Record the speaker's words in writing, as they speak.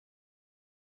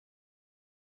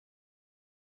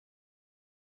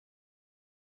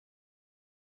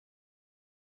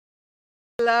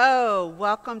Hello,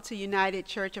 welcome to United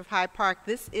Church of Hyde Park.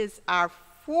 This is our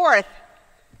fourth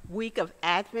week of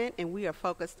Advent, and we are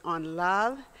focused on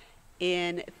love.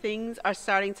 And things are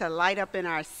starting to light up in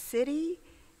our city,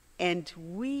 and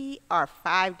we are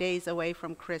 5 days away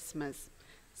from Christmas.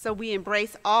 So we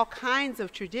embrace all kinds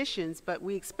of traditions, but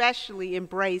we especially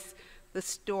embrace the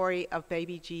story of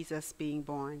baby Jesus being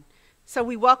born. So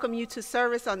we welcome you to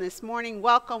service on this morning.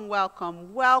 Welcome,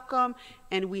 welcome, welcome.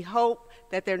 And we hope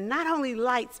that there are not only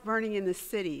lights burning in the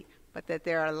city, but that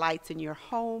there are lights in your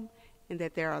home and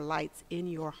that there are lights in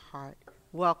your heart.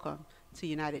 Welcome to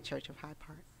United Church of Hyde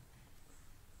Park.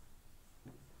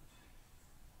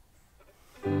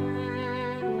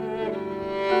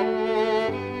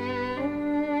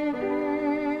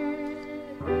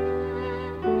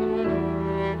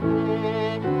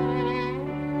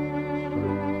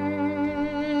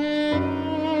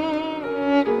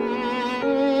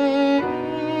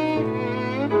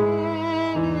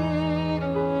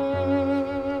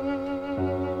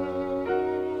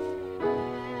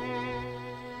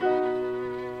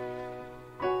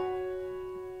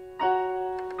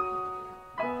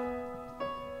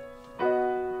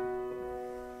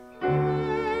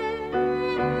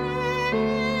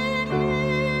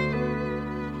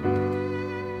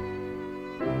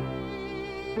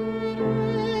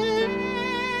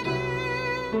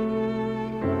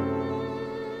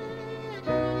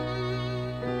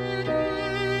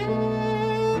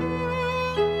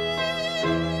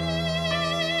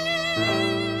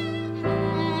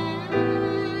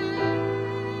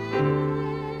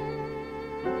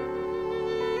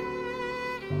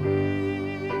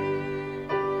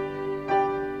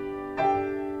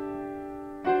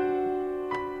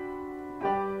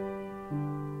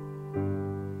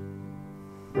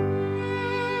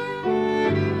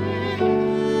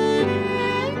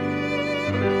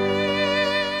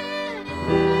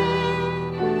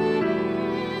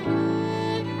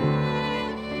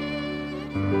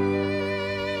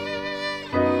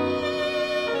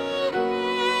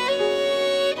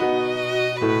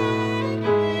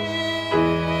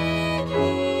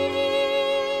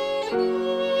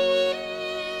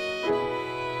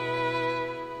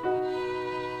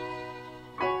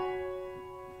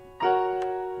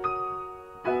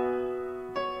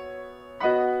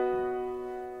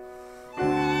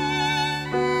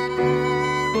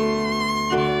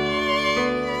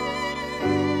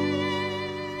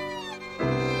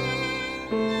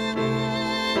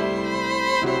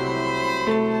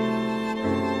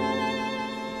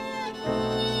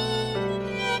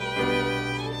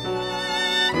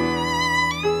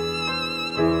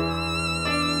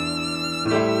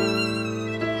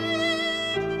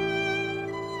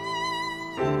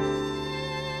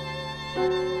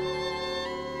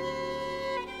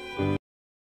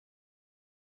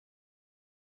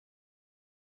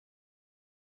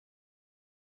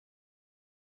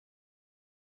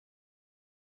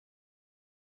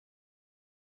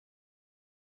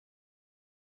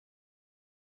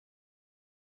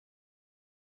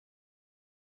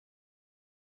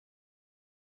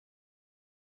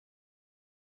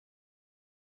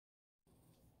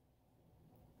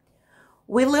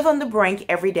 We live on the brink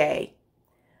every day.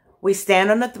 We stand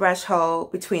on the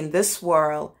threshold between this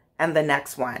world and the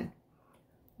next one.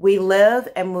 We live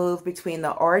and move between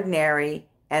the ordinary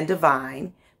and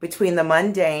divine, between the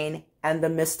mundane and the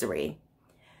mystery.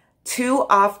 Too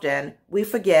often, we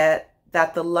forget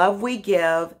that the love we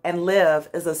give and live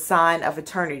is a sign of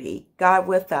eternity, God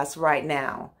with us right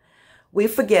now. We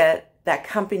forget that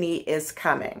company is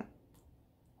coming.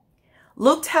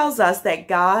 Luke tells us that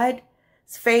God's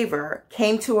favor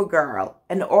came to a girl,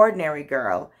 an ordinary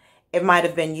girl. It might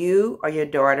have been you or your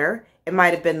daughter. It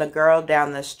might have been the girl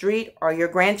down the street or your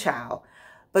grandchild.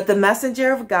 But the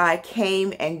messenger of God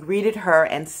came and greeted her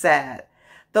and said,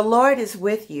 "The Lord is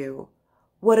with you."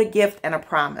 What a gift and a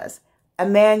promise.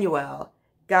 Emmanuel,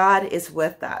 God is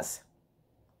with us.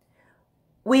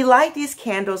 We light these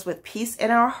candles with peace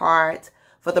in our hearts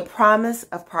for the promise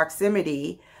of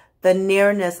proximity, the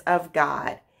nearness of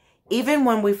God. Even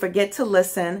when we forget to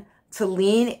listen, to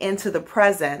lean into the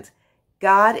present,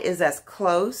 God is as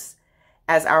close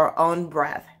as our own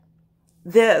breath.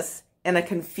 This, in a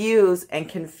confused and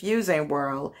confusing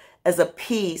world, is a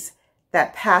peace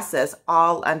that passes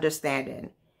all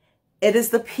understanding. It is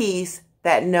the peace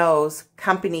that knows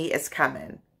company is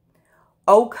coming.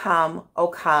 O come,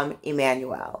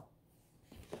 Emmanuel.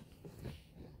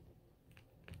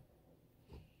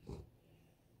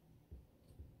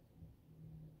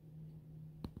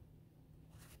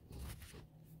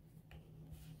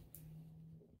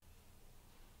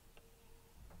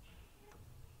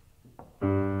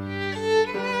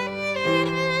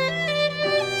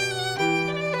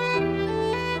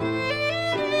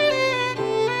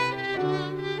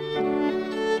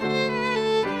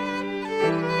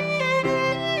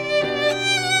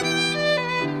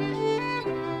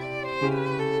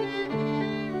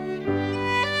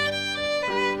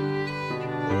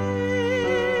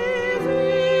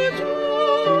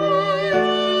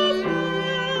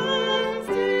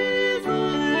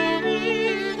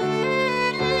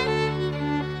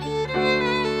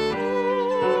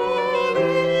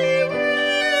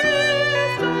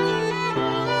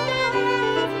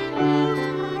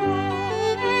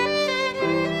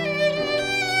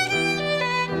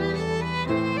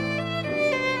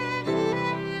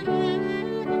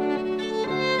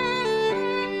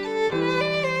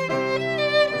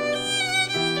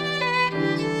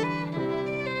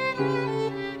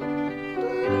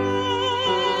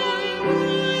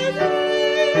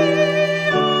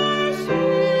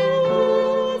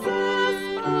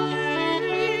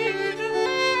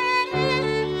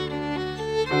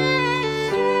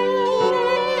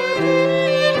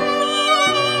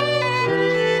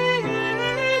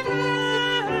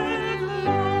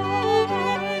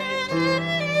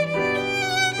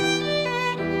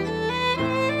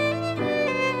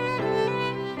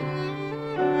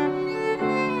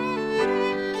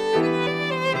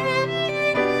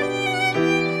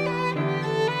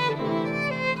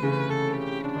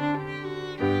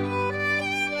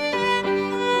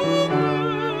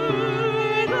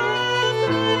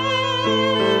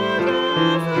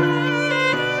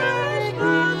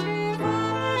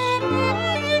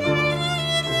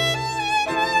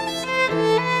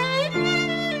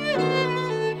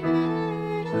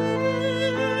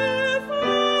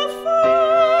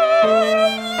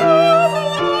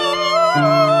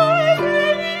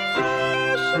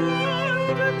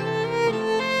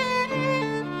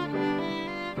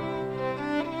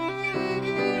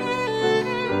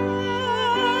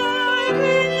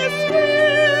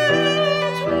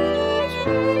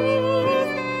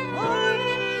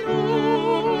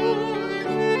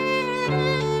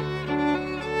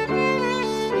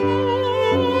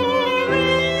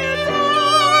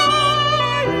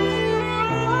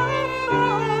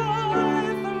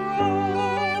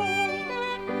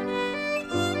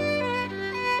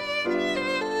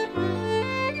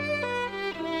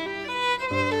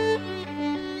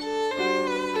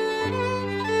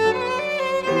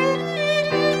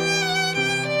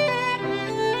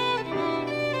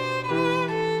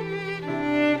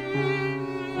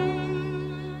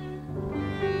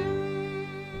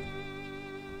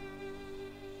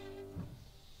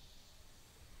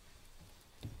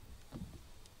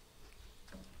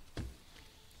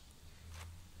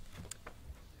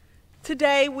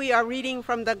 Today we are reading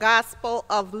from the Gospel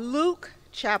of Luke,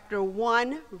 chapter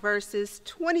 1, verses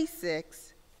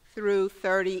 26 through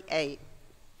 38.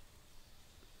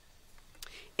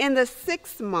 In the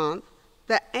 6th month,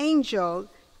 the angel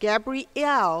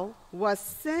Gabriel was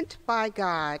sent by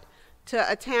God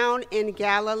to a town in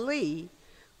Galilee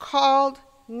called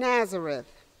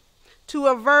Nazareth, to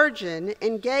a virgin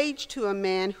engaged to a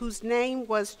man whose name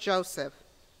was Joseph,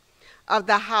 of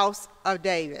the house of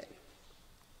David.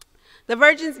 The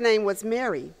virgin's name was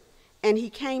Mary, and he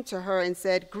came to her and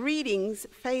said, "Greetings,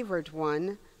 favored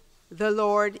one, the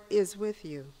Lord is with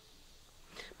you."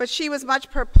 But she was much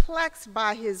perplexed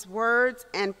by his words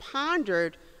and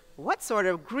pondered what sort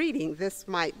of greeting this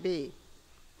might be.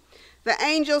 The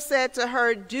angel said to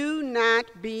her, "Do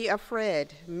not be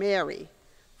afraid, Mary,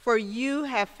 for you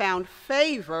have found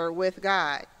favor with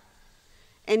God.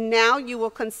 And now you will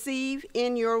conceive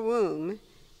in your womb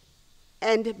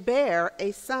and bear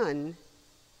a son,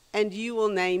 and you will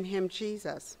name him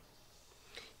Jesus.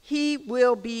 He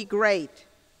will be great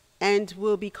and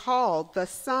will be called the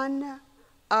Son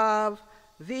of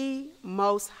the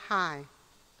Most High.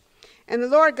 And the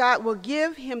Lord God will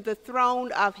give him the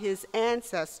throne of his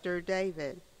ancestor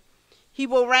David. He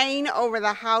will reign over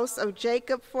the house of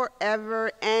Jacob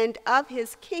forever, and of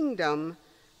his kingdom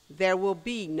there will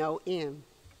be no end."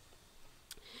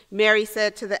 Mary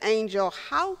said to the angel,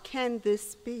 "How can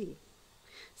this be,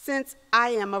 since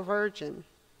I am a virgin?"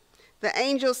 The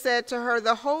angel said to her,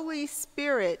 "The Holy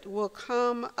Spirit will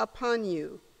come upon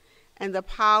you, and the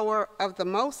power of the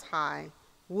Most High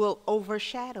will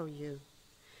overshadow you.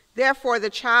 Therefore, the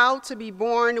child to be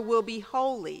born will be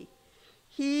holy.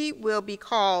 He will be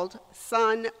called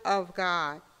Son of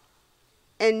God.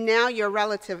 And now your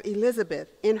relative Elizabeth,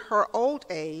 in her old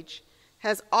age,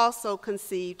 has also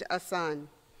conceived a son.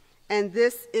 And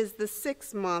this is the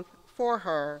 6th month for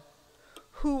her,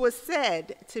 who was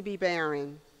said to be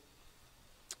barren.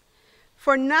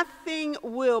 For nothing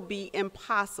will be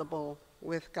impossible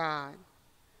with God."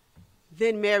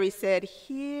 Then Mary said,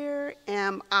 "Here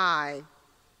am I,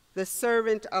 the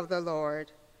servant of the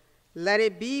Lord. Let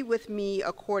it be with me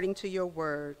according to your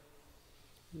word."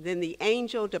 Then the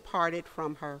angel departed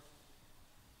from her.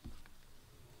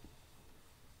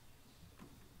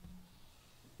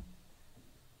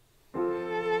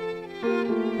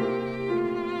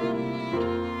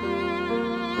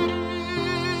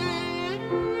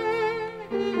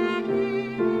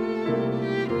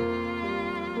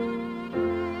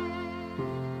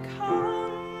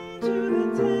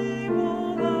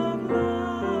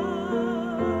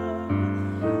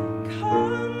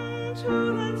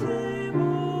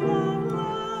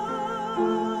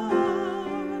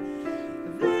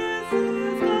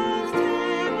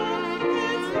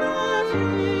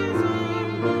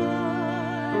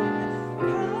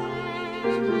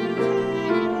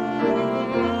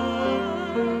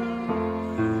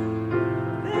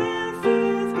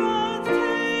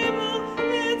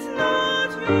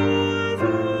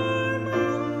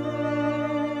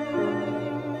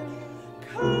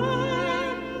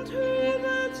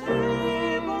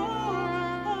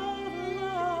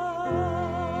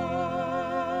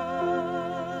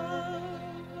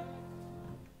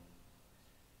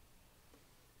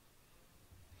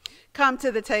 Come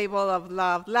to the table of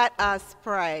love. Let us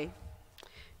pray.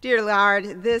 Dear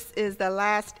Lord, this is the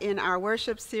last in our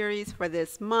worship series for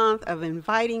this month of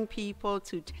inviting people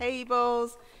to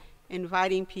tables,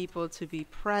 inviting people to be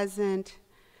present,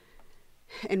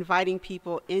 inviting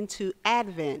people into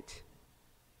Advent.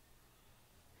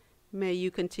 May you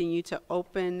continue to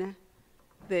open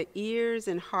the ears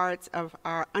and hearts of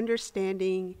our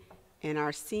understanding and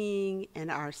our seeing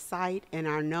and our sight and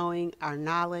our knowing, our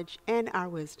knowledge and our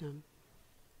wisdom.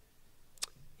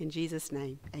 In Jesus'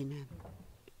 name, amen.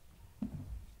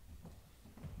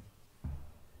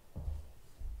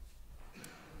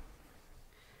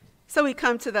 So we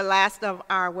come to the last of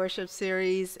our worship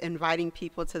series, inviting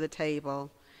people to the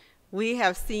table. We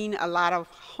have seen a lot of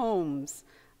homes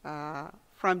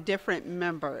from different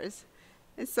members.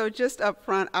 And so just up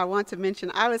front, I want to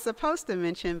mention, I was supposed to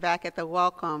mention back at the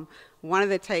welcome, one of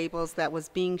the tables that was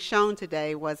being shown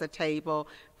today was a table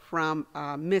from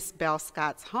Miss Bell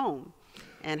Scott's home.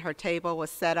 And her table was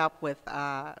set up with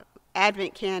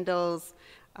Advent candles,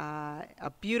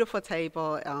 a beautiful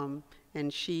table,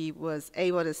 and she was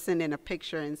able to send in a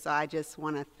picture. And so I just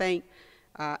want to thank,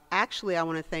 I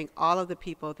want to thank all of the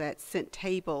people that sent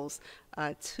tables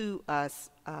to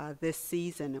us this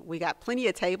season. We got plenty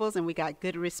of tables and we got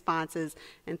good responses,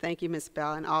 and thank you, Ms.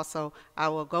 Bell. And also, I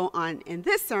will go on in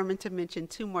this sermon to mention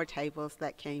 2 more tables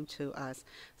that came to us.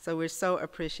 So we're so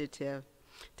appreciative.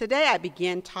 Today I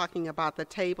begin talking about the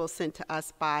table sent to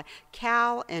us by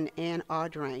Cal and Ann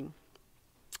Audrain.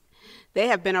 They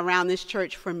have been around this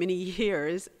church for many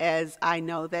years, as I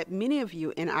know that many of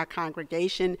you in our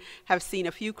congregation have seen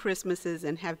a few Christmases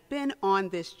and have been on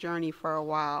this journey for a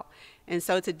while. And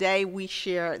so today we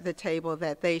share the table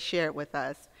that they shared with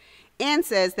us. Ann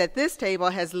says that this table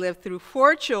has lived through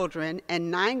 4 children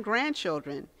and 9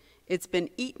 grandchildren. It's been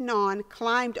eaten on,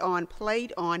 climbed on,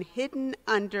 played on, hidden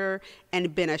under,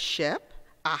 and been a ship,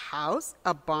 a house,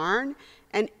 a barn,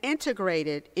 and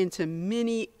integrated into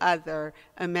many other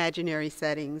imaginary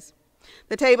settings.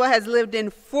 The table has lived in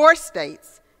 4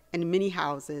 states and many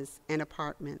houses and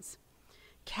apartments.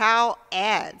 Cal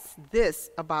adds this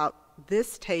about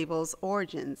this table's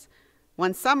origins.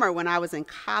 One summer when I was in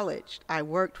college, I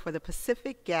worked for the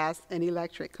Pacific Gas and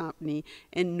Electric Company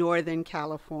in Northern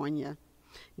California,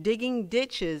 digging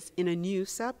ditches in a new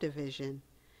subdivision.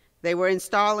 They were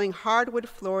installing hardwood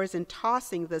floors and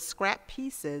tossing the scrap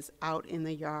pieces out in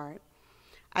the yard.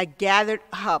 I gathered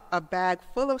up a bag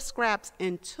full of scraps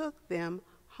and took them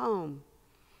home.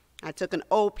 I took an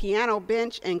old piano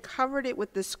bench and covered it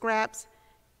with the scraps,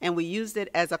 and we used it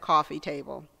as a coffee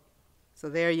table. So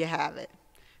there you have it.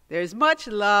 There's much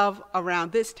love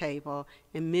around this table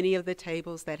and many of the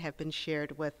tables that have been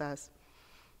shared with us.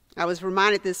 I was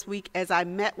reminded this week as I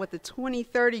met with the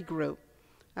 2030 group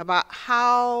about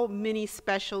how many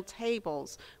special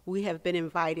tables we have been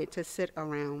invited to sit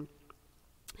around.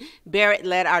 Barrett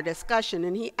led our discussion,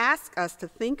 and he asked us to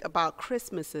think about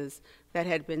Christmases that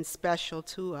had been special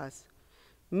to us.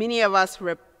 Many of us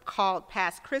recalled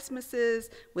past Christmases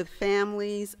with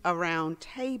families around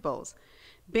tables.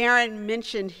 Barron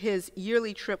mentioned his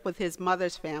yearly trip with his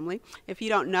mother's family. If you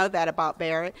don't know that about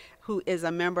Barrett, who is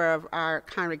a member of our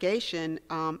congregation,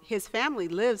 his family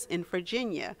lives in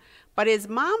Virginia, but his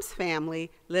mom's family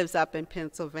lives up in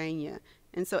Pennsylvania.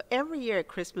 And so every year at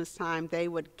Christmas time, they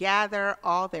would gather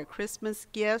all their Christmas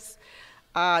gifts.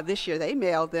 This year they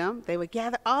mailed them. They would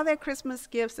gather all their Christmas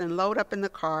gifts and load up in the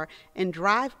car and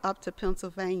drive up to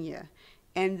Pennsylvania.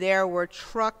 And there were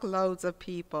truckloads of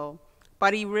people.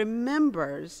 But he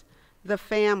remembers the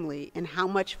family and how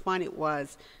much fun it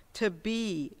was to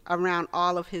be around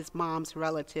all of his mom's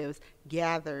relatives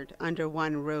gathered under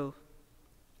one roof.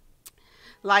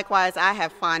 Likewise, I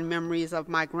have fond memories of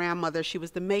my grandmother. She was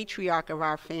the matriarch of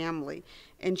our family,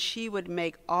 and she would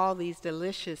make all these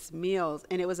delicious meals,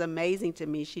 and it was amazing to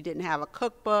me. She didn't have a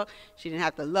cookbook. She didn't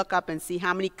have to look up and see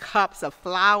how many cups of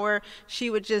flour.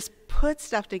 She would just put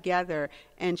stuff together,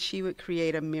 and she would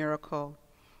create a miracle.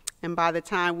 And by the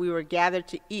time we were gathered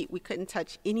to eat, we couldn't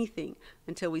touch anything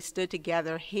until we stood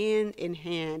together hand in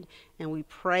hand, and we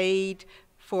prayed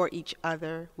for each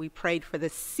other. We prayed for the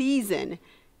season,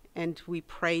 and we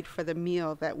prayed for the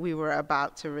meal that we were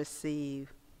about to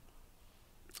receive.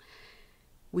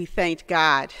 We thanked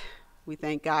God. We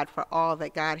thanked God for all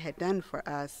that God had done for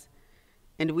us,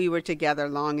 and we were together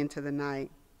long into the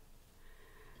night.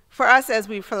 For us, as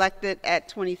we reflected at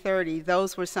 2030,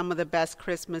 those were some of the best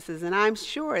Christmases, and I'm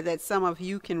sure that some of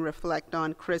you can reflect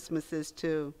on Christmases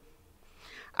too.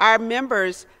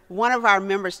 One of our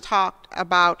members talked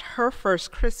about her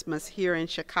first Christmas here in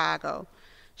Chicago.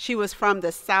 She was from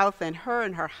the South, and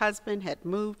her husband had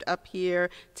moved up here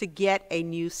to get a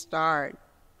new start.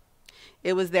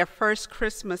 It was their first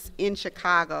Christmas in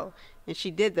Chicago, and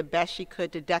she did the best she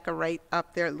could to decorate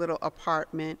up their little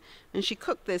apartment, and she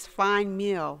cooked this fine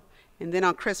meal. And then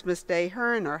on Christmas Day,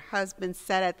 her and her husband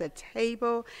sat at the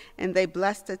table, and they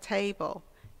blessed the table.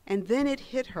 And then it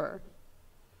hit her.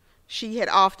 She had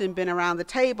often been around the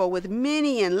table with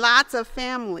many and lots of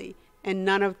family, and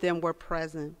none of them were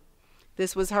present.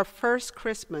 This was her first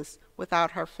Christmas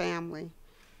without her family.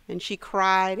 And she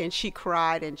cried, and she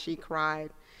cried, and she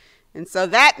cried. And so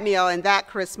that meal and that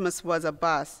Christmas was a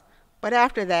bust. But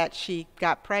after that, she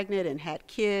got pregnant and had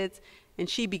kids, and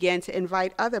she began to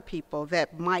invite other people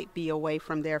that might be away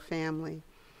from their family.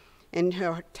 And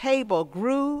her table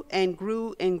grew and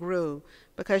grew and grew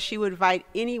because she would invite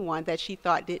anyone that she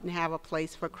thought didn't have a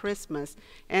place for Christmas.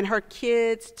 And her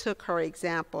kids took her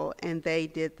example, and they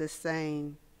did the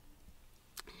same.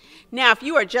 Now, if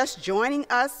you are just joining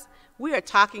us, we are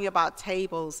talking about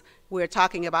tables. We're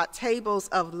talking about tables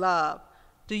of love.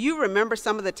 Do you remember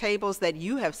some of the tables that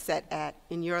you have sat at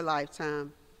in your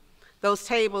lifetime? Those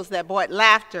tables that brought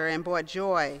laughter and brought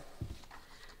joy.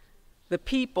 The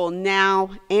people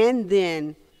now and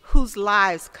then whose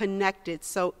lives connected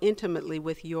so intimately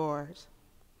with yours.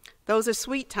 Those are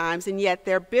sweet times, and yet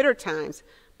they're bitter times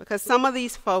because some of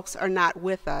these folks are not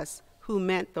with us who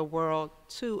meant the world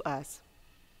to us.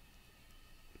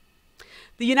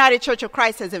 The United Church of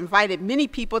Christ has invited many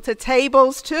people to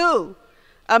tables too.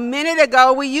 A minute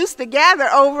ago, we used to gather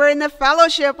over in the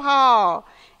fellowship hall,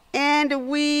 and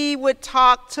we would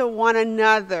talk to one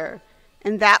another,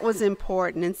 and that was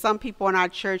important. And some people in our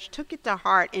church took it to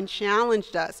heart and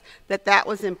challenged us that that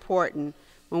was important.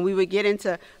 When we would get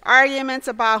into arguments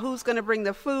about who's going to bring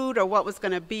the food or what was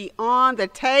going to be on the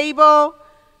table,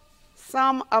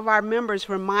 some of our members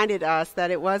reminded us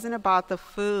that it wasn't about the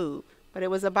food, but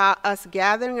it was about us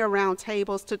gathering around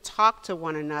tables to talk to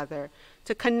one another,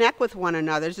 to connect with one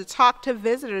another, to talk to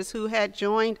visitors who had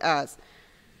joined us.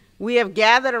 We have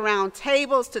gathered around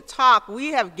tables to talk. We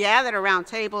have gathered around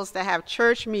tables to have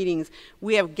church meetings.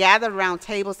 We have gathered around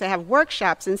tables to have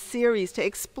workshops and series to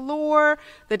explore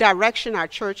the direction our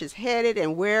church is headed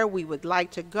and where we would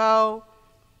like to go.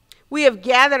 We have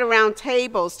gathered around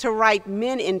tables to write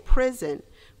men in prison.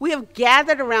 We have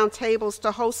gathered around tables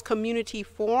to host community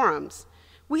forums.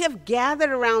 We have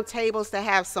gathered around tables to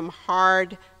have some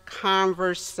hard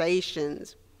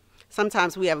conversations.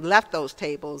 Sometimes we have left those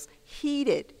tables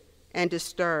heated and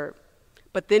disturbed,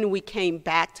 but then we came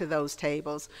back to those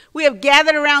tables. We have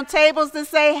gathered around tables to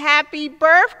say happy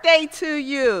birthday to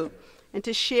you and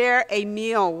to share a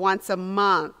meal once a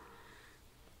month.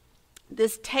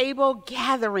 This table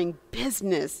gathering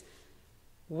business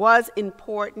was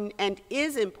important and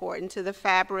is important to the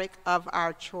fabric of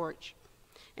our church.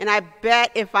 And I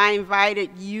bet if I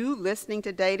invited you listening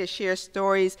today to share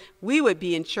stories, we would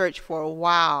be in church for a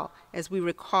while as we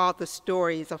recall the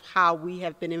stories of how we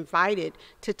have been invited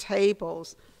to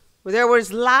tables where there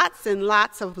was lots and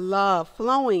lots of love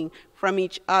flowing from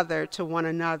each other to one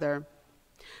another.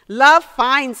 Love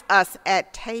finds us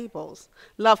at tables.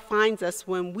 Love finds us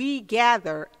when we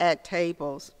gather at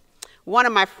tables. One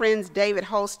of my friends, David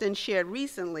Holston, shared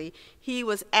recently he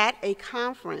was at a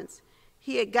conference.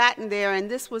 He had gotten there,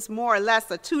 and this was more or less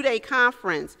a 2-day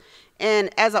conference. And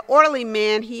as an orderly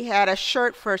man, he had a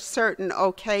shirt for certain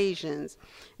occasions.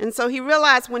 And so he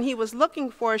realized when he was looking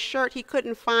for a shirt, he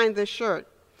couldn't find the shirt.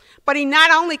 But he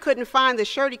not only couldn't find the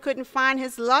shirt, he couldn't find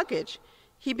his luggage.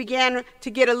 He began to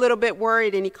get a little bit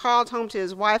worried, and he called home to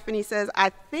his wife, and he says, I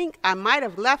think I might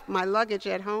have left my luggage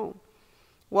at home.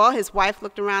 Well, his wife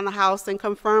looked around the house and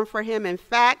confirmed for him, in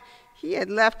fact, he had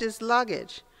left his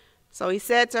luggage. So he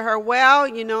said to her, well,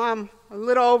 you know, I'm a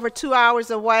little over 2 hours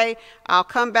away. I'll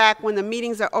come back when the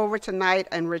meetings are over tonight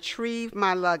and retrieve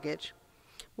my luggage.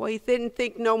 Well, he didn't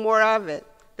think no more of it.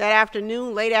 That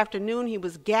afternoon, late afternoon, he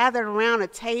was gathered around a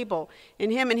table,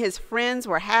 and him and his friends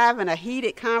were having a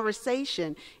heated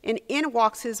conversation, and in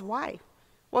walks his wife.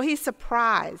 Well, he's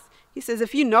surprised. He says,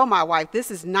 if you know my wife,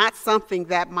 this is not something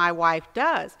that my wife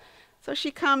does. So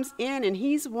she comes in, and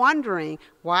he's wondering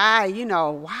why,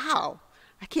 wow,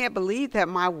 I can't believe that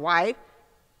my wife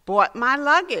bought my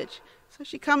luggage. So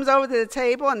she comes over to the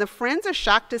table, and the friends are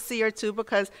shocked to see her too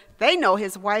because they know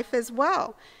his wife as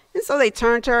well. And so they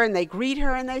turn to her and they greet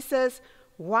her and they says,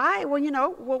 why?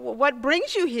 Well, what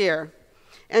brings you here?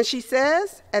 And she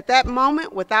says, at that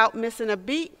moment, without missing a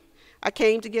beat, I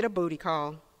came to get a booty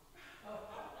call.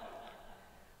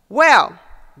 Well,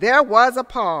 there was a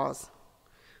pause,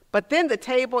 but then the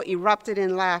table erupted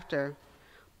in laughter.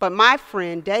 But my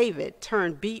friend David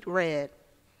turned beet red.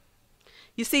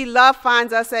 You see, love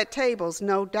finds us at tables,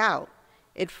 no doubt.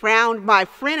 It found my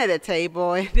friend at a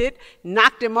table, and it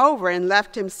knocked him over and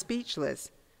left him speechless.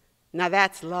 Now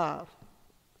that's love.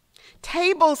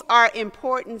 Tables are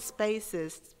important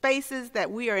spaces, spaces that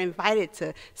we are invited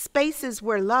to, spaces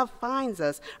where love finds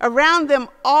us. Around them,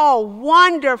 all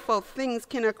wonderful things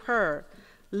can occur.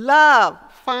 Love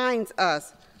finds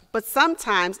us, but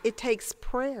sometimes it takes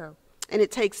prayer, and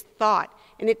it takes thought,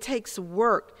 and it takes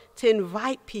work to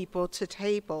invite people to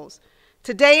tables.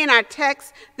 Today in our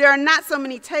text, there are not so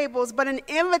many tables, but an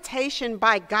invitation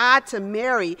by God to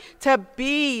Mary to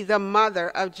be the mother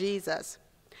of Jesus.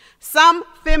 Some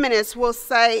feminists will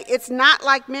say it's not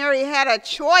like Mary had a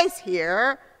choice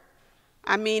here.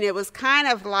 I mean, it was kind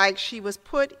of like she was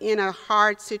put in a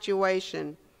hard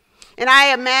situation. And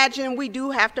I imagine we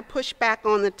do have to push back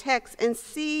on the text and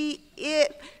see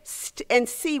it and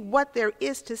see what there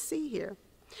is to see here.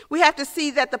 We have to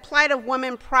see that the plight of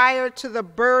women prior to the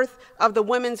birth of the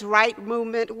women's rights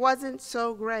movement wasn't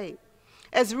so great.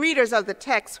 As readers of the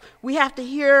text, we have to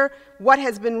hear what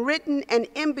has been written and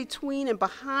in between and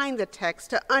behind the text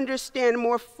to understand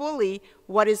more fully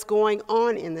what is going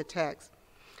on in the text.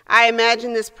 I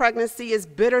imagine this pregnancy is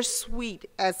bittersweet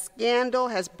as scandal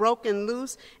has broken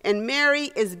loose and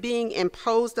Mary is being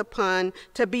imposed upon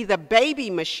to be the baby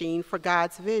machine for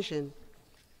God's vision.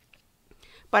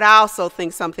 But I also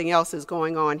think something else is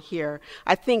going on here.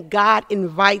 I think God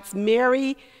invites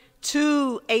Mary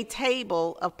to a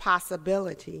table of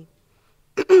possibility.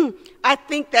 I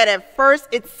think that at first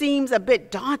it seems a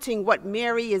bit daunting what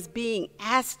Mary is being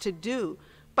asked to do.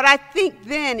 But I think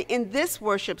then in this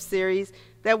worship series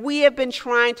that we have been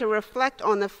trying to reflect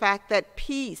on the fact that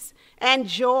peace and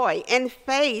joy and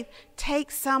faith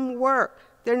take some work.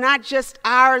 They're not just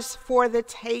ours for the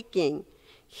taking.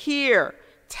 Here,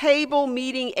 table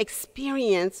meeting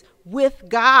experience with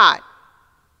God.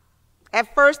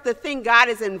 At first, the thing God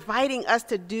is inviting us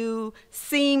to do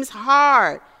seems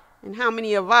hard. And how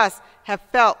many of us have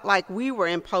felt like we were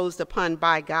imposed upon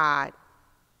by God?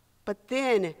 But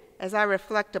then, as I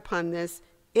reflect upon this,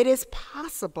 it is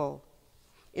possible.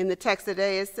 In the text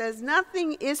today, it says,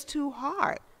 nothing is too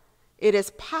hard. It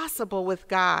is possible with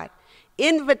God.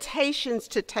 Invitations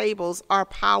to tables are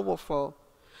powerful.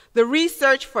 The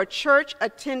research for church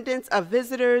attendance of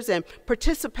visitors and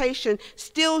participation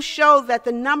still show that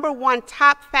the #1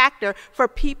 top factor for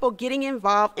people getting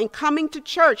involved and coming to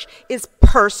church is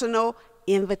personal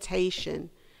invitation.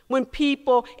 When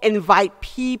people invite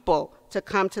people to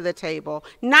come to the table,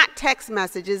 not text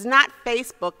messages, not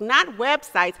Facebook, not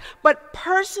websites, but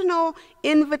personal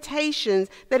invitations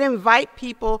that invite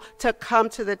people to come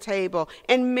to the table.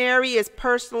 And Mary is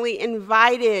personally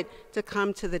invited to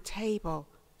come to the table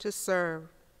to serve.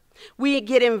 We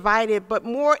get invited, but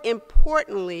more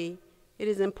importantly, it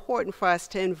is important for us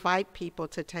to invite people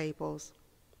to tables.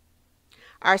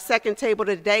 Our second table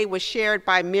today was shared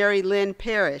by Mary Lynn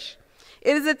Parrish.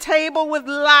 It is a table with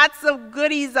lots of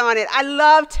goodies on it. I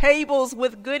love tables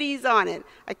with goodies on it.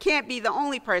 I can't be the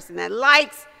only person that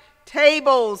likes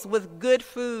tables with good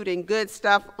food and good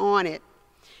stuff on it.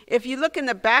 If you look in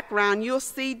the background, you'll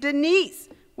see Denise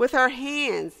with her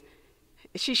hands.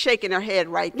 She's shaking her head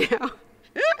right now.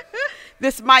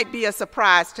 This might be a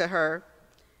surprise to her.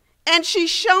 And she's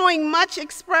showing much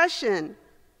expression.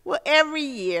 Well, every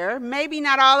year, maybe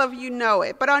not all of you know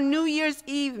it, but on New Year's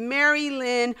Eve, Mary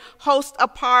Lynn hosts a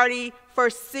party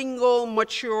for single,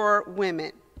 mature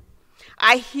women.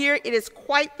 I hear it is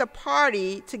quite the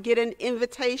party to get an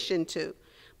invitation to,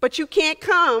 but you can't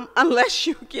come unless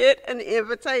you get an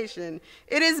invitation.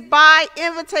 It is by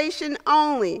invitation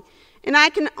only. And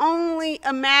I can only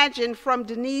imagine from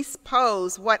Denise's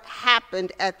pose what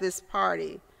happened at this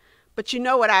party. But you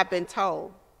know what I've been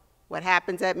told. What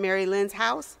happens at Mary Lynn's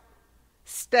house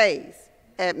stays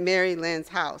at Mary Lynn's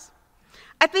house.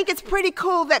 I think it's pretty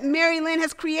cool that Mary Lynn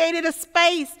has created a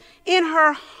space in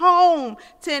her home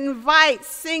to invite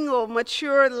single,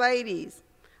 mature ladies.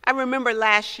 I remember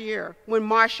last year when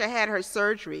Marcia had her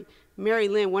surgery, Mary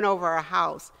Lynn went over her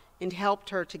house and helped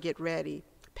her to get ready,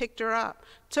 picked her up,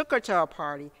 took her to a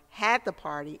party, had the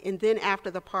party, and then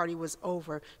after the party was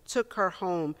over, took her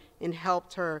home and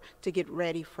helped her to get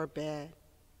ready for bed.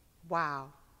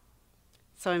 Wow.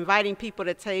 So inviting people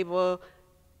to the table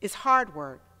is hard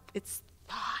work. It's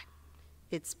thought.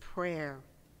 It's prayer.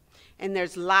 And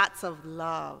there's lots of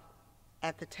love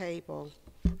at the table.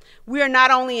 We are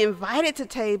not only invited to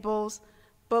tables,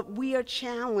 but we are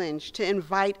challenged to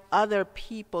invite other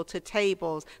people to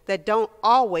tables that don't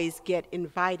always get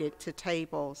invited to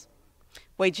tables.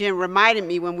 Wade Jim reminded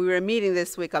me when we were meeting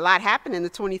this week, a lot happened in the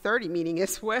 2030 meeting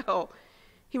as well.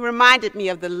 He reminded me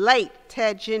of the late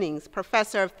Ted Jennings,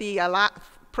 professor of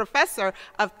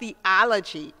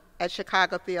theology at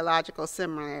Chicago Theological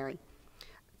Seminary.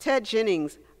 Ted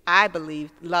Jennings, I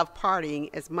believe, loved partying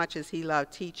as much as he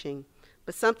loved teaching.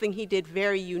 But something he did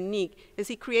very unique is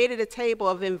he created a table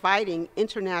of inviting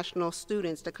international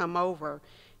students to come over.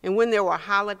 And when there were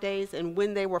holidays and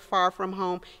when they were far from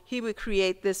home, he would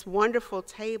create this wonderful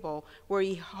table where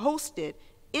he hosted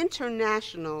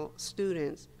international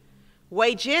students.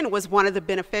 Wei Jin was one of the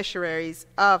beneficiaries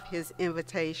of his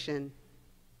invitation.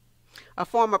 A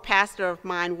former pastor of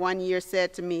mine one year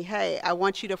said to me, "Hey, I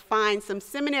want you to find some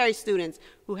seminary students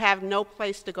who have no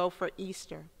place to go for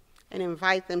Easter and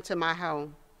invite them to my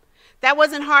home." That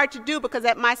wasn't hard to do because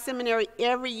at my seminary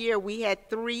every year we had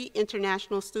 3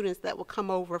 international students that would come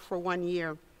over for 1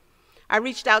 year. I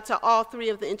reached out to all 3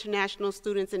 of the international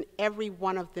students and every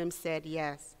one of them said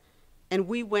yes. And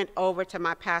we went over to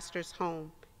my pastor's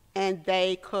home and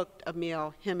they cooked a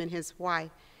meal, him and his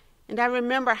wife. And I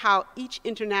remember how each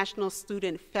international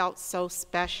student felt so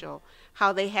special,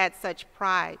 how they had such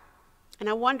pride. And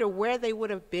I wonder where they would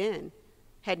have been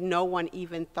had no one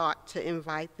even thought to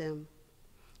invite them.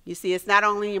 You see, it's not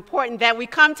only important that we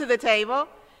come to the table,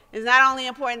 it's not only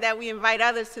important that we invite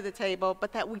others to the table,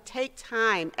 but that we take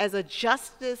time as a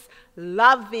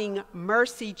justice-loving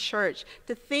mercy church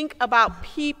to think about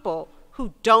people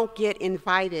who don't get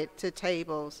invited to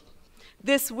tables.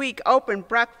 This week, Open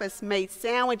Breakfast made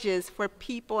sandwiches for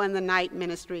people in the night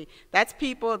ministry. That's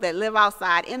people that live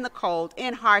outside in the cold,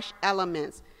 in harsh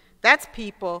elements. That's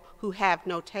people who have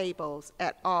no tables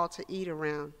at all to eat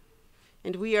around.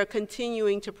 And we are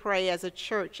continuing to pray as a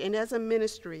church and as a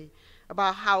ministry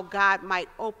about how God might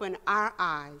open our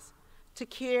eyes to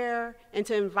care and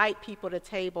to invite people to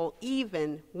table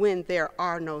even when there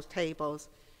are no tables.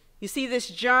 You see, this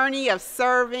journey of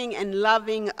serving and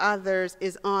loving others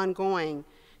is ongoing.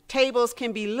 Tables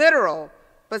can be literal,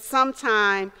 but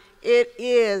sometimes it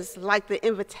is like the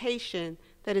invitation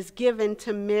that is given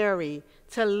to Mary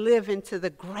to live into the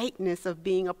greatness of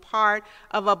being a part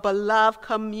of a beloved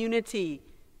community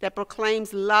that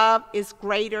proclaims love is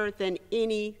greater than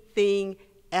anything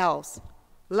else.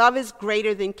 Love is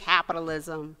greater than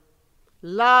capitalism.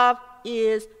 Love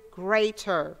is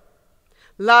greater.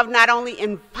 Love not only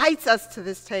invites us to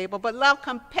this table, but love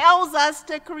compels us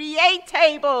to create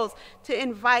tables to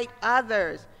invite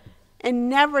others. And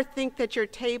never think that your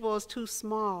table is too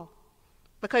small,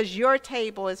 because your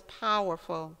table is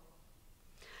powerful.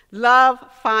 Love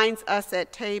finds us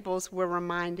at tables, we're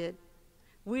reminded.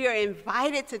 We are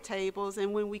invited to tables,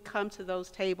 and when we come to those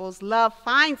tables, love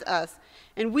finds us,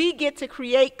 and we get to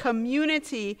create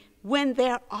community when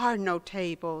there are no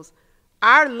tables.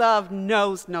 Our love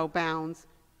knows no bounds.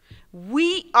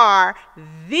 We are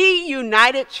the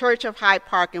United Church of Hyde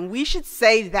Park, and we should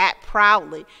say that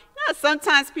proudly. You know,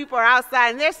 sometimes people are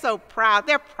outside and they're so proud.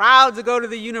 They're proud to go to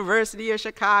the University of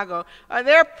Chicago, or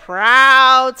they're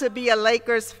proud to be a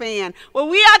Lakers fan. Well,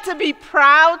 we ought to be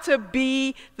proud to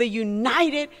be the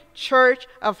United Church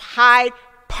of Hyde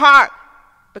Park,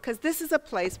 because this is a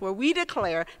place where we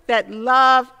declare that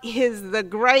love is the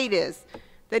greatest.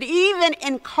 That even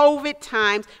in COVID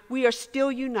times, we are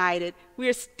still united, we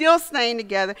are still staying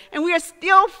together, and we are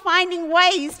still finding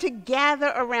ways to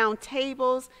gather around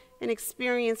tables and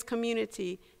experience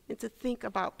community and to think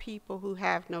about people who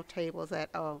have no tables at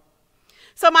all.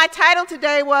 So my title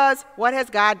today was, What Has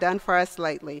God Done for Us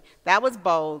Lately? That was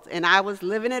bold, and I was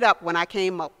living it up when I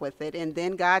came up with it, and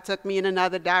then God took me in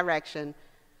another direction.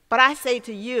 But I say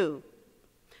to you,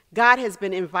 God has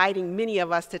been inviting many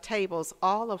of us to tables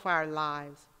all of our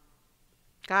lives.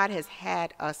 God has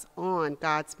had us on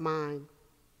God's mind.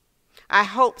 I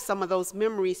hope some of those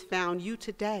memories found you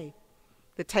today,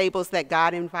 the tables that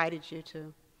God invited you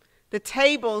to, the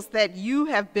tables that you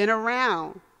have been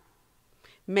around.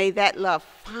 May that love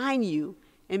find you,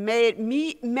 and may it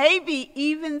maybe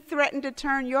even threaten to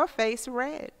turn your face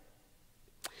red.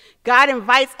 God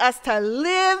invites us to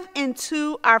live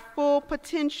into our full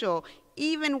potential,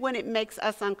 even when it makes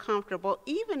us uncomfortable,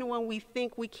 even when we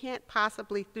think we can't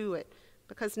possibly do it,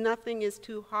 because nothing is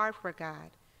too hard for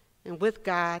God. And with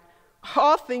God,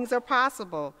 all things are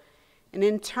possible. And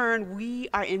in turn, we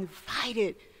are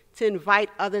invited to invite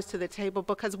others to the table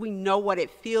because we know what it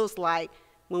feels like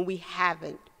when we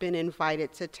haven't been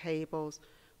invited to tables.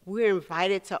 We're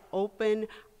invited to open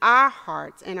our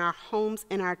hearts and our homes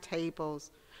and our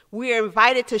tables. We are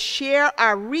invited to share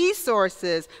our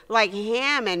resources like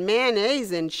ham and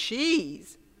mayonnaise and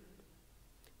cheese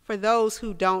for those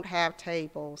who don't have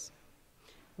tables.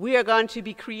 We are going to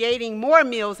be creating more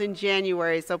meals in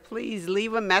January, so please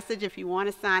leave a message if you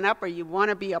want to sign up or you want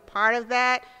to be a part of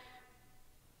that.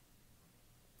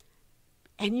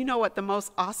 And you know what the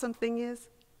most awesome thing is?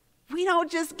 We don't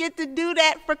just get to do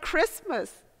that for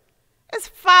Christmas. As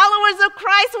followers of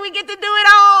Christ, we get to do it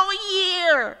all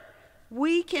year.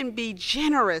 We can be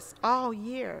generous all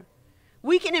year.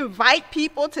 We can invite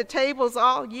people to tables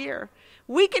all year.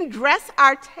 We can dress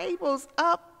our tables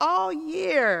up all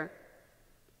year.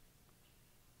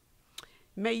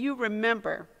 May you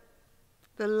remember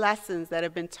the lessons that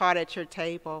have been taught at your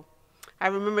table. I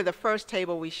remember the first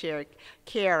table we shared,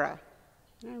 Kara.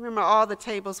 I remember all the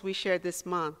tables we shared this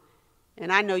month.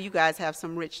 And I know you guys have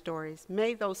some rich stories.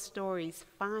 May those stories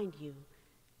find you,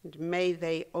 and may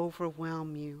they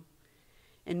overwhelm you.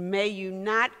 And may you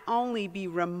not only be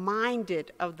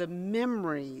reminded of the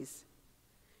memories,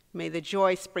 may the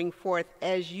joy spring forth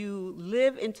as you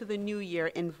live into the new year,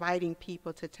 inviting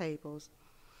people to tables.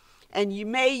 And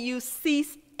may you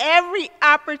seize every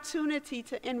opportunity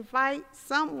to invite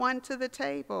someone to the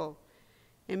table.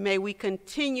 And may we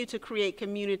continue to create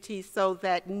communities so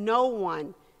that no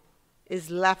one is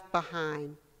left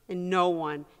behind and no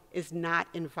one is not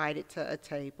invited to a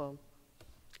table.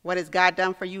 What has God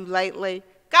done for you lately?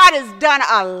 God has done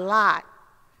a lot.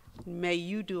 May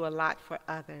you do a lot for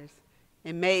others.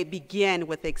 And may it begin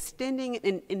with extending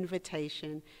an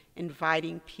invitation,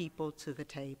 inviting people to the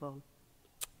table.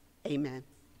 Amen.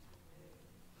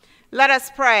 Let us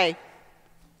pray.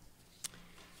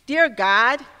 Dear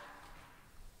God,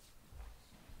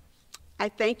 I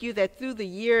thank you that through the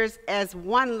years, as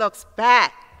one looks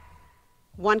back,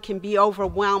 one can be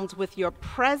overwhelmed with your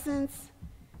presence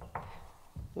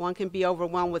One can be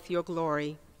overwhelmed with your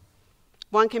glory.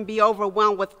 One can be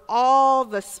overwhelmed with all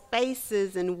the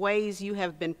spaces and ways you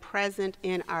have been present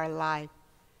in our life.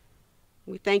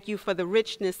 We thank you for the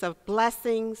richness of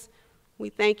blessings. We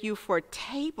thank you for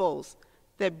tables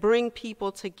that bring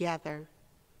people together.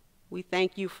 We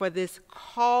thank you for this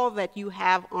call that you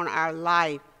have on our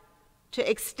life to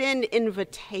extend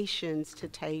invitations to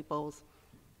tables.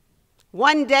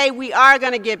 One day we are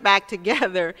going to get back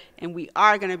together, and we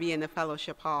are going to be in the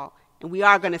fellowship hall, and we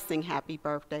are going to sing happy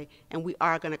birthday, and we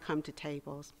are going to come to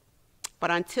tables.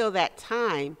 But until that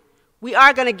time, we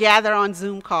are going to gather on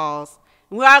Zoom calls,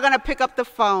 and we are going to pick up the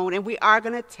phone, and we are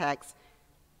going to text,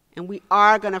 and we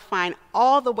are going to find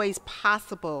all the ways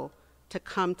possible to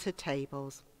come to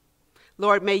tables.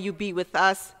 Lord, may you be with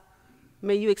us.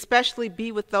 May you especially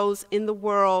be with those in the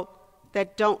world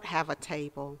that don't have a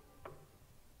table.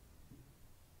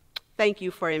 Thank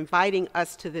you for inviting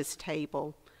us to this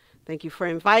table. Thank you for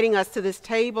inviting us to this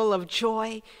table of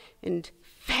joy and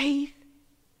faith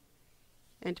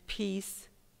and peace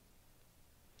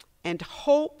and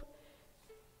hope.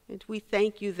 And we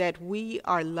thank you that we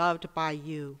are loved by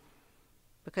you,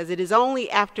 because it is only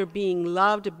after being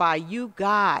loved by you,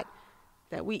 God,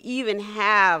 that we even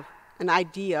have an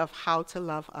idea of how to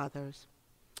love others.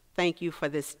 Thank you for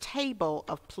this table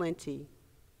of plenty,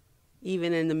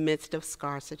 even in the midst of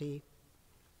scarcity.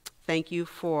 Thank you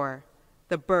for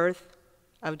the birth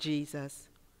of Jesus.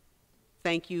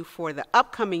 Thank you for the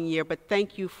upcoming year, but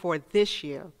thank you for this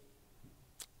year.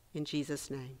 In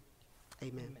Jesus' name,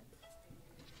 amen.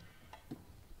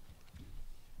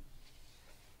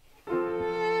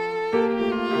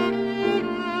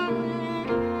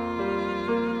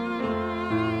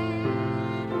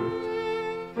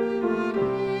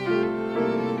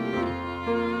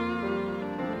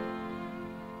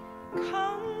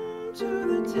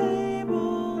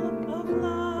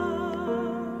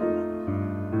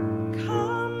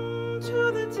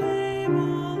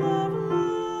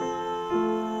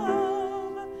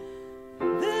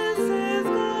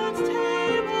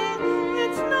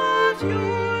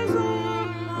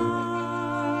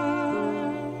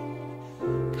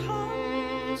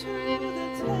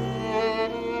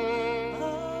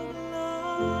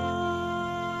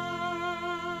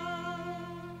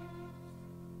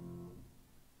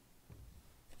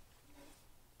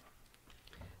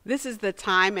 This is the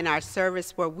time in our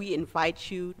service where we invite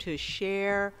you to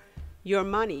share your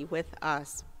money with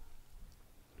us.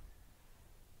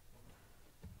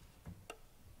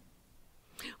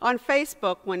 On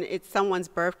Facebook, when it's someone's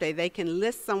birthday, they can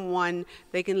list a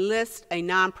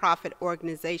nonprofit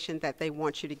organization that they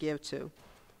want you to give to.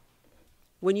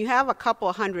 When you have a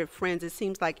couple hundred friends, it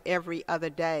seems like every other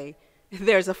day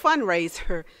there's a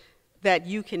fundraiser that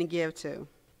you can give to.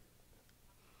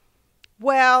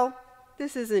 Well,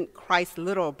 this isn't Christ's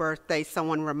literal birthday,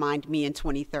 someone reminded me in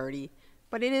 2030,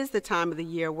 but it is the time of the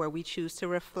year where we choose to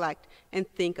reflect and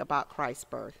think about Christ's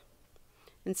birth.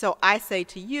 And so I say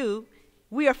to you,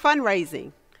 we are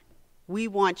fundraising. We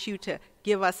want you to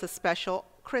give us a special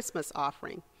Christmas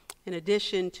offering. In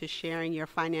addition to sharing your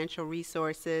financial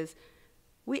resources,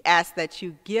 we ask that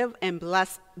you give and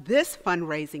bless this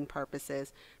fundraising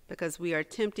purposes, because we are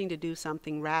attempting to do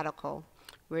something radical.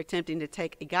 We're attempting to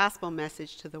take a gospel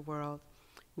message to the world.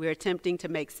 We're attempting to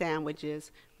make sandwiches.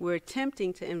 We're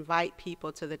attempting to invite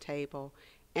people to the table.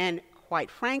 And quite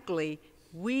frankly,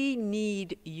 we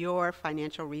need your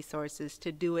financial resources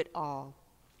to do it all.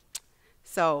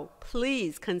 So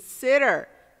please consider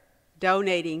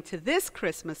donating to this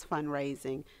Christmas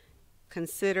fundraising.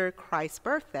 Consider Christ's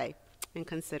birthday and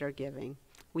consider giving.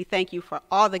 We thank you for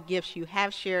all the gifts you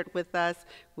have shared with us.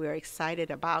 We're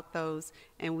excited about those,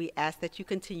 and we ask that you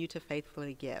continue to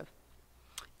faithfully give.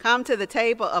 Come to the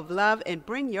table of love and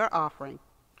bring your offering.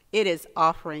 It is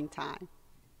offering time.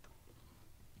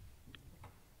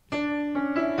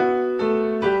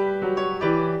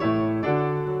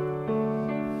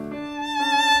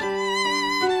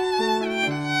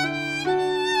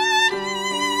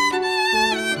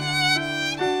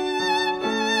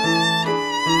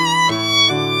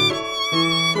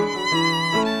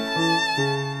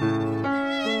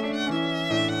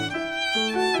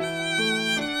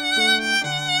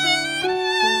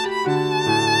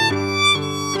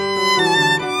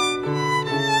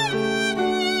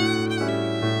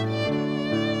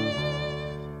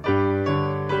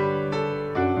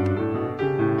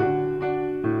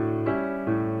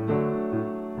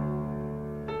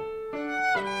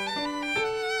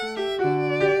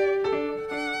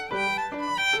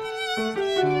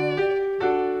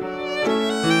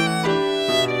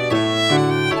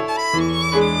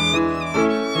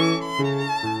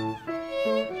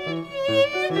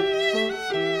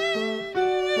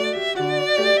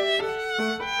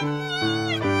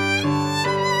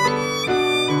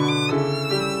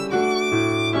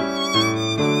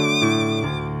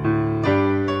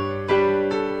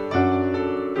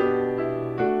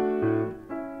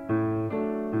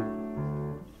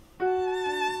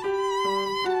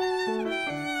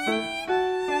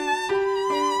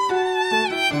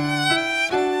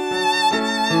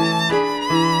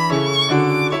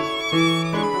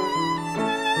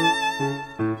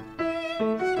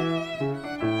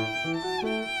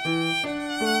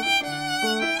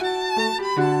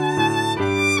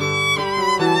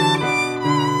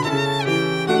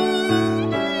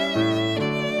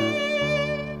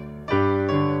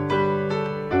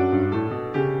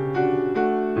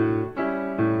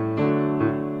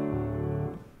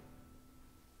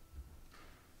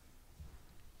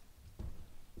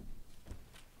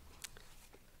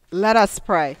 Let us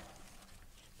pray.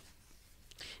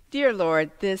 Dear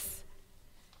Lord, this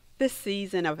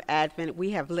season of Advent,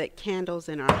 we have lit candles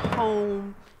in our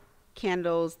home,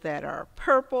 candles that are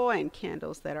purple and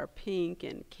candles that are pink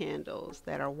and candles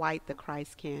that are white, the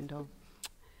Christ candle.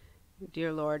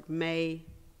 Dear Lord, may,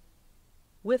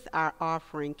 with our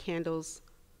offering, candles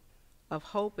of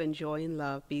hope and joy and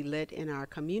love be lit in our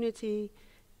community,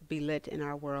 be lit in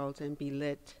our world, and be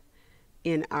lit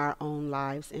in our own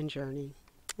lives and journey.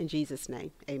 In Jesus'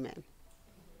 name, amen.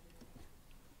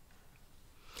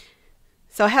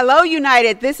 So hello,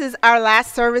 United. This is our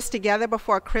last service together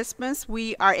before Christmas.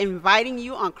 We are inviting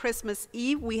you on Christmas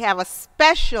Eve. We have a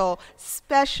special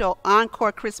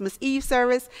encore Christmas Eve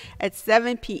service at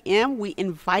 7 p.m. We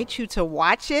invite you to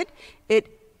watch it.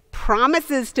 It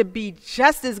promises to be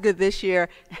just as good this year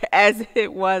as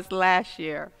it was last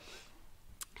year.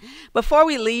 Before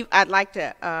we leave, I'd like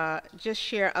to just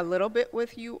share a little bit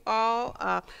with you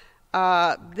all.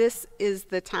 This is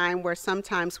the time where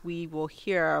sometimes we will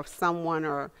hear of someone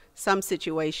or some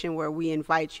situation where we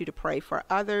invite you to pray for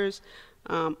others.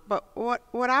 But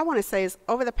what I want to say is,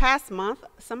 over the past month,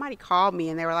 somebody called me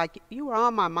and they were like, "You were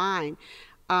on my mind."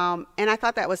 And I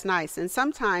thought that was nice. And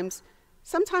sometimes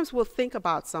we'll think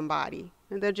about somebody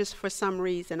and they're just for some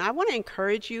reason. I want to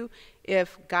encourage you,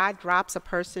 if God drops a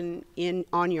person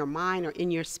on your mind or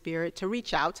in your spirit, to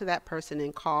reach out to that person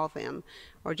and call them,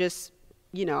 or just,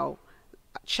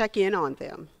 check in on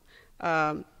them.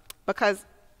 Because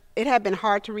it had been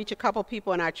hard to reach a couple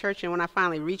people in our church, and when I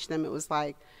finally reached them, it was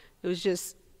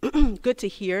just good to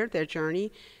hear their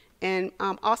journey. And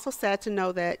also sad to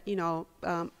know that,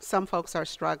 some folks are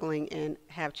struggling and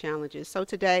have challenges. So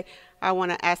today, I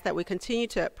want to ask that we continue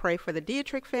to pray for the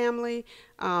Dietrich family,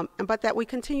 but that we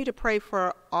continue to pray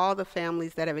for all the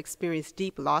families that have experienced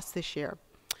deep loss this year.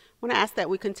 I want to ask that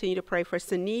we continue to pray for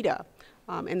Sunita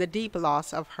and the deep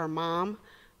loss of her mom.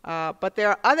 But there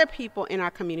are other people in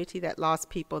our community that lost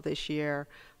people this year.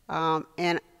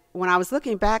 And when I was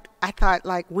looking back, I thought,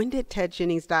 when did Ted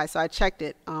Jennings die? So I checked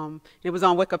it. It was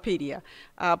on Wikipedia.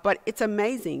 But it's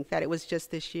amazing that it was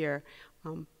just this year.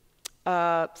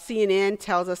 CNN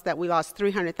tells us that we lost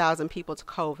 300,000 people to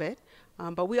COVID.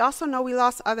 But we also know we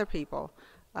lost other people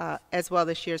as well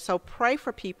this year. So pray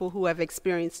for people who have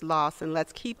experienced loss, and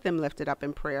let's keep them lifted up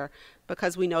in prayer,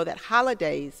 because we know that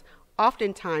holidays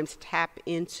oftentimes tap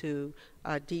into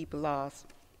deep loss.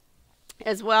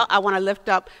 As well, I want to lift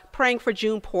up praying for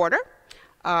June Porter.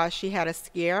 She had a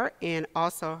scare, and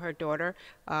also her daughter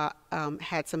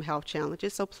had some health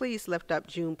challenges. So please lift up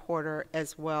June Porter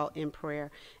as well in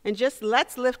prayer. And just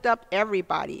let's lift up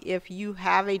everybody. If you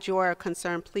have a joy or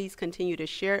concern, please continue to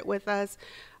share it with us.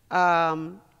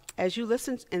 As you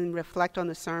listen and reflect on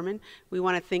the sermon, we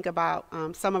want to think about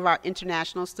some of our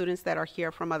international students that are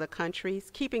here from other countries,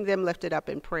 keeping them lifted up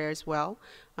in prayer as well.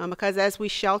 Because as we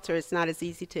shelter, it's not as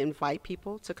easy to invite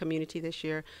people to community this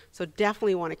year. So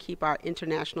definitely want to keep our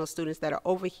international students that are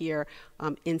over here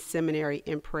in seminary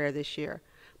in prayer this year.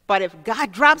 But if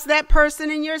God drops that person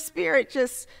in your spirit,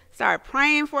 just start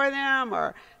praying for them,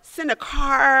 or send a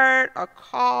card or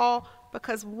call,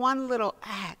 because one little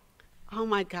act, oh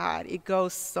my God, it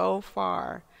goes so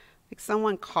far. Like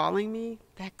someone calling me,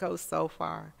 that goes so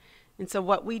far. And so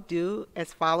what we do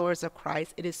as followers of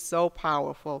Christ, it is so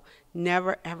powerful.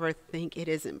 Never ever think it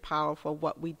isn't powerful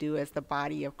what we do as the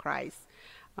body of Christ.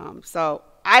 So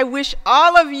I wish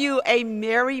all of you a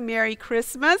Merry, Merry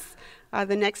Christmas.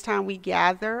 The next time we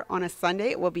gather on a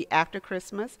Sunday, it will be after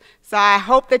Christmas. So I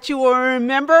hope that you will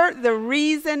remember the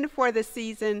reason for the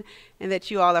season, and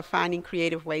that you all are finding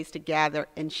creative ways to gather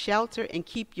and shelter and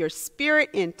keep your spirit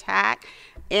intact.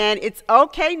 And it's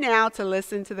okay now to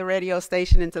listen to the radio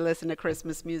station and to listen to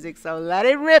Christmas music. So let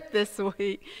it rip this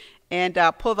week, and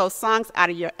pull those songs out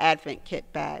of your Advent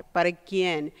kit bag. But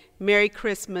again, Merry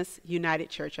Christmas, United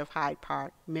Church of Hyde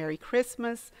Park. Merry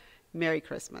Christmas, Merry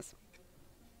Christmas.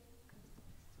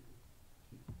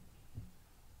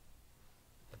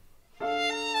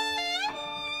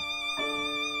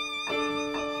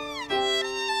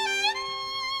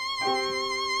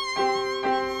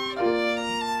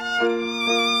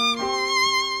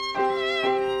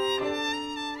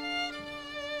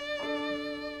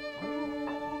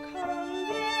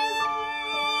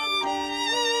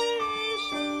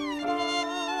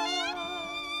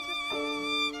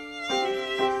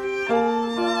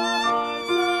 Oh,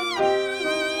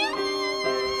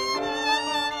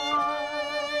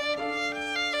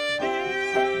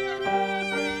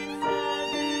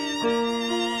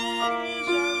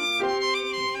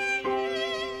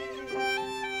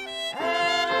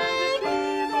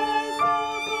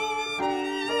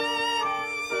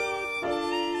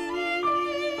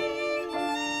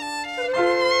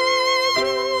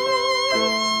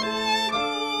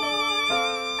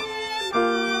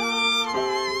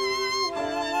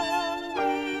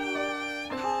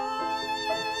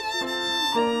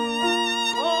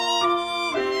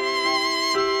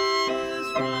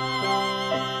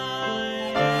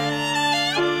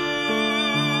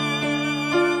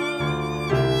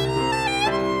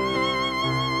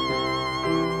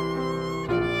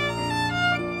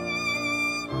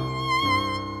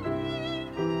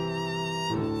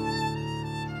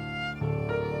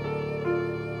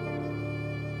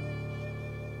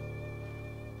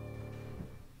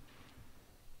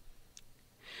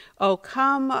 O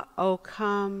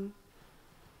come,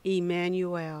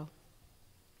 Emmanuel.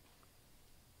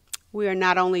 We are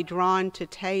not only drawn to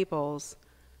tables,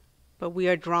 but we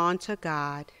are drawn to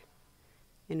God,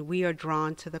 and we are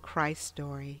drawn to the Christ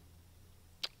story.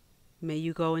 May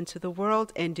you go into the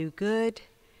world and do good,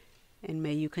 and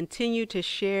may you continue to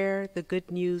share the good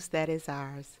news that is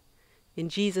ours. In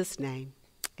Jesus' name,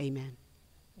 amen.